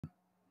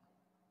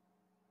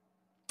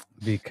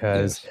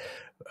because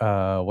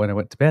Yes. when I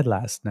went to bed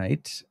last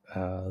night,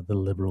 the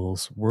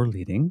Liberals were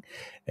leading,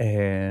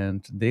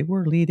 and they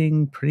were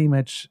leading pretty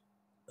much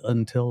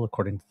until,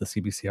 according to the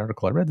CBC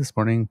article I read this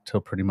morning,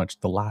 till pretty much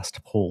the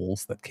last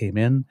polls that came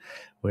in,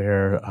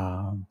 where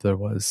there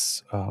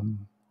was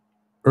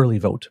early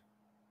vote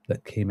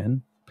that came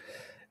in.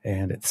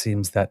 And it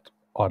seems that,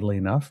 oddly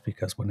enough,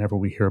 because whenever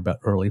we hear about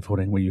early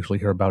voting, we usually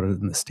hear about it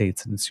in the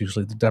States, and it's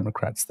usually the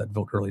Democrats that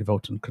vote early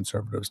vote, and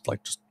conservatives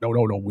like, just, no,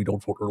 no, no, we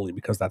don't vote early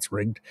because that's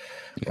rigged.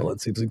 Yeah. Well,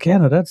 it seems in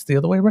Canada, it's the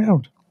other way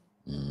around.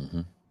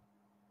 Mm-hmm.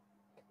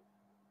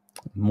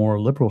 More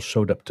Liberals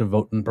showed up to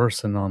vote in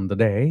person on the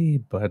day,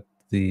 but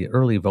the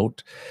early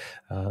vote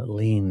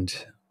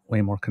leaned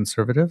way more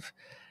conservative.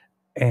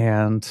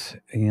 And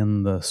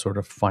in the sort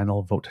of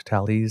final vote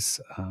tallies,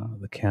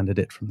 the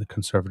candidate from the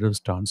Conservatives,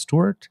 Don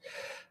Stewart,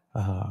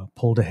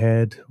 pulled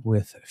ahead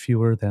with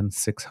fewer than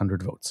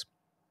 600 votes.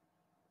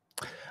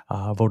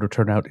 Voter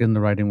turnout in the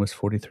riding was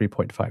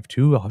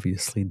 43.52,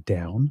 obviously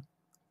down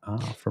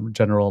from a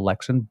general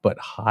election, but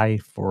high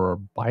for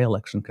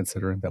by-election,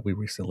 considering that we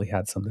recently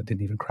had some that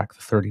didn't even crack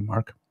the 30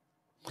 mark.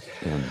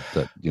 And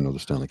that, the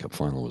Stanley Cup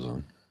final was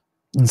on.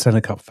 And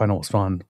Senate Cup final was fun.